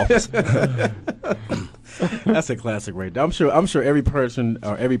out my office. That's a classic right there. I'm sure every person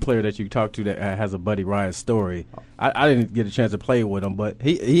or every player that you talk to that has a Buddy Ryan story. I didn't get a chance to play with him, but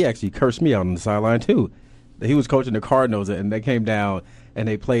he actually cursed me out on the sideline too. He was coaching the Cardinals, and they came down and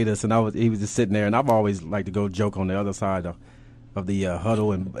they played us, and he was just sitting there, and I've always liked to go joke on the other side of the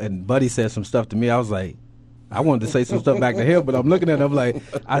huddle, and Buddy said some stuff to me. I was like, I wanted to say some stuff back to him, but I'm looking at him like,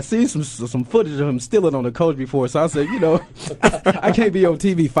 I see some footage of him stealing on the coach before, so I said, I can't be on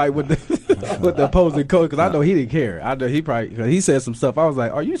TV fight with the opposing coach, because I know he didn't care. I know he said some stuff. I was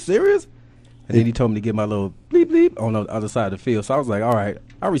like, are you serious? And then he told me to get my little bleep bleep on the other side of the field, so I was like, all right,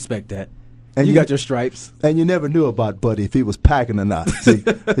 I respect that. And you got your stripes. And you never knew about Buddy if he was packing or not. See,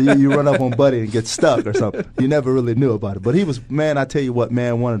 you run up on Buddy and get stuck or something. You never really knew about it. But he was, man, I tell you what,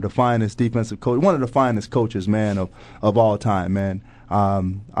 man, one of the finest defensive coaches, one of the finest coaches, man, of all time, man.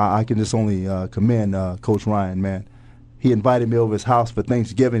 I can just only commend Coach Ryan, man. He invited me over his house for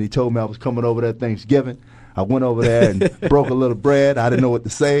Thanksgiving. He told me I was coming over there Thanksgiving. I went over there and broke a little bread. I didn't know what to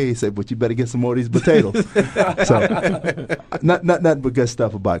say. He said, but you better get some more of these potatoes. So, nothing but good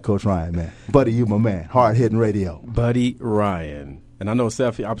stuff about Coach Ryan, man. Buddy, you my man. Hard Hittin' Radio. Buddy Ryan. And I know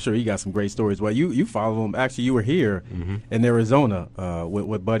Seth, I'm sure he got some great stories. Well, you follow him. Actually, you were here in Arizona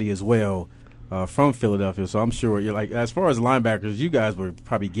with Buddy as well from Philadelphia. So I'm sure you're like, as far as linebackers, you guys were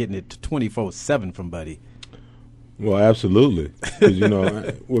probably getting it 24/7 from Buddy. Well, absolutely.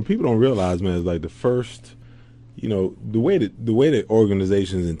 Because, what people don't realize, man, is like the first – the way that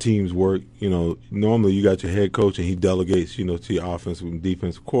organizations and teams work, normally you got your head coach and he delegates, to your offensive and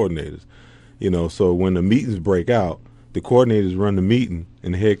defensive coordinators. So when the meetings break out, the coordinators run the meeting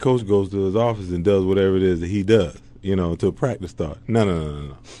and the head coach goes to his office and does whatever it is that he does, until practice starts.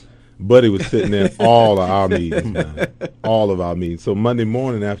 No. Buddy was sitting there in all of our meetings, man. All of our meetings. So Monday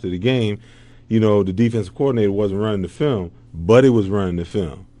morning after the game, the defensive coordinator wasn't running the film. Buddy was running the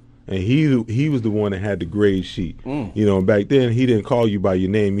film. And he was the one that had the grade sheet. Back then he didn't call you by your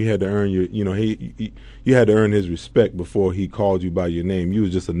name. You had to earn you had to earn his respect before he called you by your name. You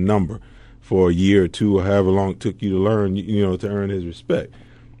was just a number for a year or two or however long it took you to learn, to earn his respect.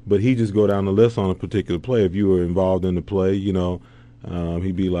 But he just go down the list on a particular play. If you were involved in the play,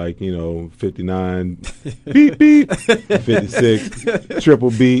 he'd be like, 59, beep, beep, 56,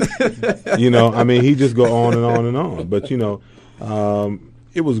 triple beep. He just go on and on and on. But,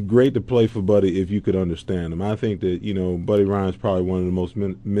 it was great to play for Buddy if you could understand him. I think that, Buddy Ryan's probably one of the most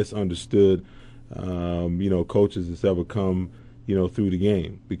misunderstood, coaches that's ever come, through the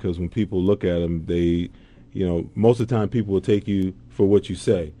game. Because when people look at him, they, most of the time people will take you for what you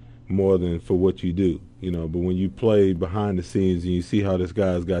say more than for what you do, But when you play behind the scenes and you see how this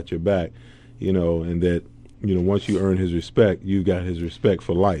guy's got your back, and that once you earn his respect, you got his respect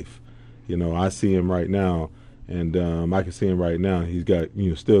for life. I see him right now, and I can see him right now. He's got,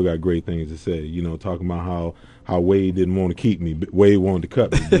 still got great things to say. Talking about how Wade didn't want to keep me, but Wade wanted to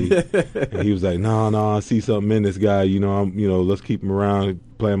cut me. And he was like, no, I see something in this guy. Let's keep him around,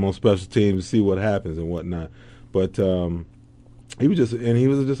 play him on special teams, and see what happens and whatnot. But he was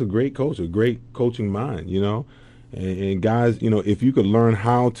just a great coach, a great coaching mind. And guys, if you could learn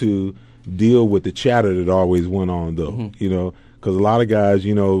how to deal with the chatter that always went on, though, because a lot of guys,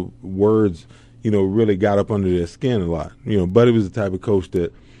 words, really got up under their skin a lot. Buddy was the type of coach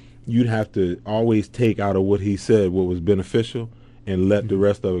that you'd have to always take out of what he said what was beneficial and let the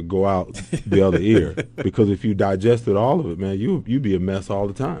rest of it go out the other ear. Because if you digested all of it, man, you'd be a mess all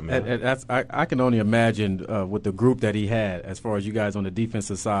the time, man. And that's, I can only imagine with the group that he had, as far as you guys on the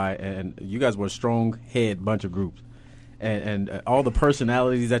defensive side, and you guys were a strong head bunch of groups. And all the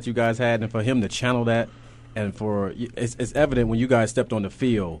personalities that you guys had, and for him to channel that, and it's evident when you guys stepped on the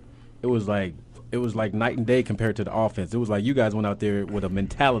field, it was like night and day compared to the offense. It was like you guys went out there with a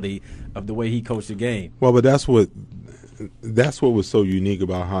mentality of the way he coached the game. Well, but that's what was so unique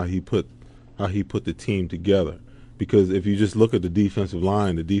about how he put the team together. Because if you just look at the defensive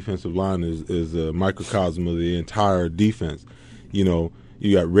line is a microcosm of the entire defense.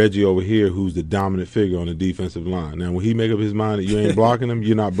 You got Reggie over here, who's the dominant figure on the defensive line. Now, when he make up his mind that you ain't blocking him,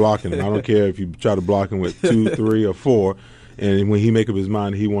 you're not blocking him. I don't care if you try to block him with 2, 3, or 4. And when he make up his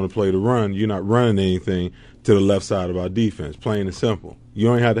mind he want to play the run, you're not running anything to the left side of our defense, plain and simple. You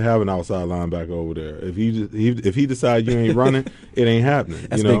don't have to have an outside linebacker over there. If he decides you ain't running, it ain't happening.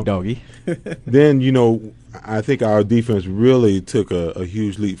 That's big doggy. Then, I think our defense really took a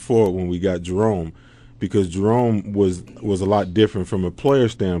huge leap forward when we got Jerome. Because Jerome was a lot different from a player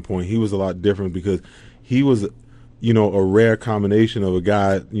standpoint. He was a lot different because he was, a rare combination of a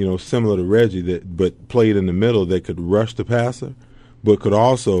guy, similar to Reggie but played in the middle that could rush the passer, but could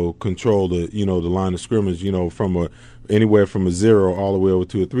also control the line of scrimmage, from anywhere from a 0 all the way over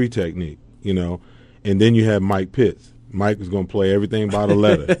to a 3 technique, And then you have Mike Pitts. Mike is going to play everything by the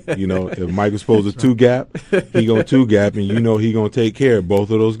letter. If Mike is supposed to 2-gap, he going to 2-gap, and he going to take care of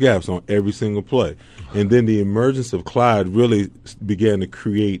both of those gaps on every single play. And then the emergence of Clyde really began to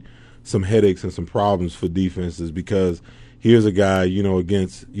create some headaches and some problems for defenses because here's a guy,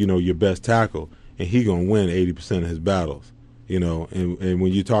 against, your best tackle, and he going to win 80% of his battles, And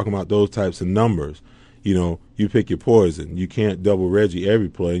when you're talking about those types of numbers, you pick your poison. You can't double Reggie every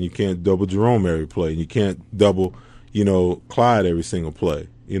play, and you can't double Jerome every play, and you can't double Clyde every single play,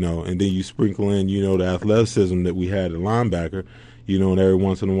 and then you sprinkle in, the athleticism that we had at linebacker, and every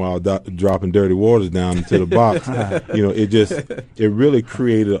once in a while dropping dirty waters down into the box. It really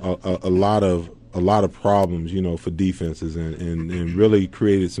created a lot of problems, for defenses and really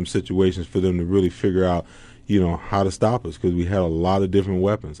created some situations for them to really figure out, how to stop us because we had a lot of different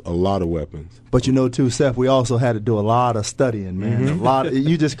weapons, a lot of weapons. But too, Seth, we also had to do a lot of studying, man.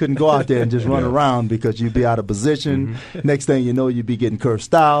 You just couldn't go out there and just run around because you'd be out of position. Next thing you know, you'd be getting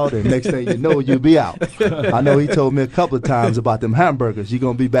cursed out, and next thing you know, you'd be out. I know he told me a couple of times about them hamburgers. You're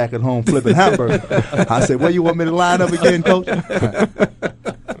going to be back at home flipping hamburgers. I said, where you want me to line up again, Coach?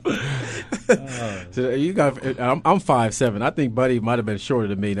 So you got. I'm 5'7". I think Buddy might have been shorter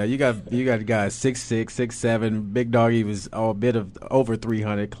than me. Now you got guys 6'6", 6'7". Big Doggy was a bit of over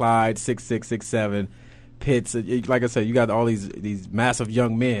 300. Clyde 6'6", 6'7". Pitts, like I said, you got all these massive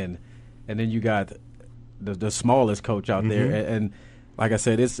young men, and then you got the smallest coach out there. And like I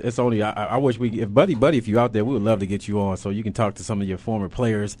said, it's only. I wish if Buddy, if you out there, we would love to get you on so you can talk to some of your former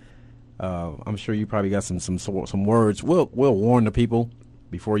players. I'm sure you probably got some words. We'll warn the people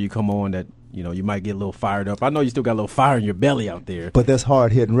before you come on that you might get a little fired up. I know you still got a little fire in your belly out there. But that's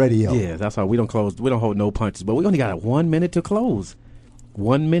hard hitting radio. Yeah, that's how we don't close. We don't hold no punches. But we only got 1 minute to close.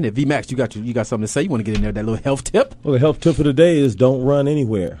 1 minute. VMAX, you got something to say? You want to get in there? That little health tip? Well, the health tip of the day is don't run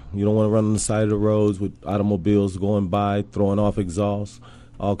anywhere. You don't want to run on the side of the roads with automobiles going by, throwing off exhaust,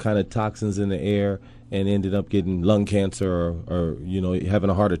 all kind of toxins in the air, and ended up getting lung cancer or having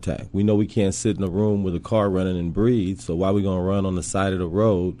a heart attack. We know we can't sit in a room with a car running and breathe, so why are we going to run on the side of the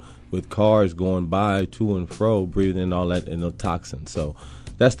road with cars going by to and fro, breathing in all that and the toxins? So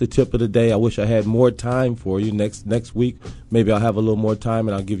that's the tip of the day. I wish I had more time for you. Next week, maybe I'll have a little more time,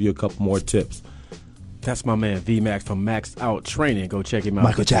 and I'll give you a couple more tips. That's my man V-Max from Maxed Out Training. Go check him out.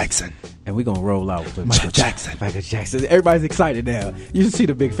 Michael Jackson. And we're going to roll out with Michael Jackson. Michael Jackson. Everybody's excited now. You see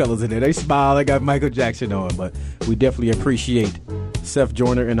the big fellas in there. They smile. They got Michael Jackson on. But we definitely appreciate Seth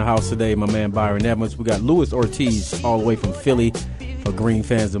Joyner in the house today, my man Byron Evans. We got Luis Ortiz all the way from Philly. For Green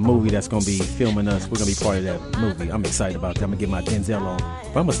Fans, the movie that's going to be filming us. We're going to be part of that movie. I'm excited about that. I'm going to get my Denzel on. But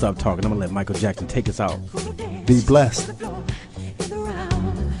I'm going to stop talking. I'm going to let Michael Jackson take us out. Be blessed.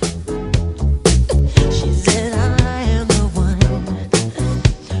 She said I am the one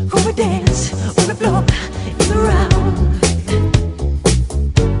who would dance on the floor in the round.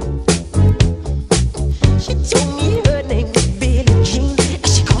 She told me her name was Billie Jean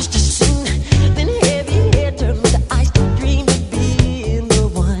as she caused a scene. Then heavy hair turned to ice to dream of being the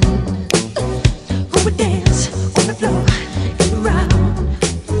one who would dance on the floor in the round.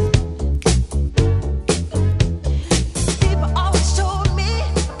 People always told me,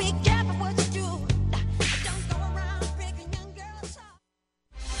 be careful what you do. Don't go around breaking young girls' hearts.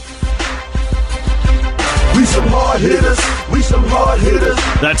 We some hard hitters. We some hard hitters.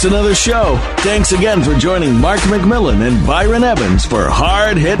 That's another show. Thanks again for joining Mark McMillan and Byron Evans for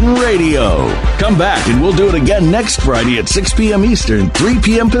Hard Hittin' Radio. Come back and we'll do it again next Friday at 6 p.m. Eastern, 3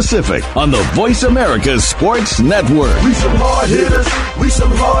 p.m. Pacific on the Voice America Sports Network. We some hard hitters. We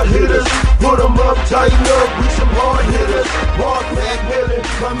some hard hitters. Put them up, tighten up. We some hard hitters. Mark McMillan,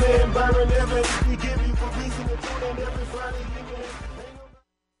 my man Byron Evans. We give you a reason to tune in every Friday evening.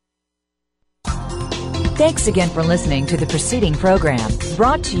 Thanks again for listening to the preceding program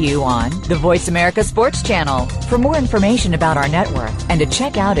brought to you on the Voice America Sports Channel. For more information about our network and to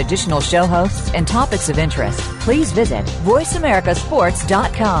check out additional show hosts and topics of interest, please visit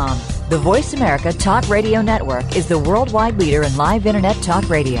voiceamericasports.com. The Voice America Talk Radio Network is the worldwide leader in live Internet talk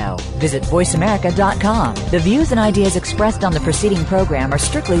radio. Visit voiceamerica.com. The views and ideas expressed on the preceding program are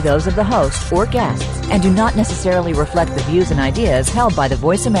strictly those of the host or guests and do not necessarily reflect the views and ideas held by the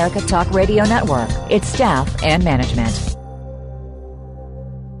Voice America Talk Radio Network, its staff, and management.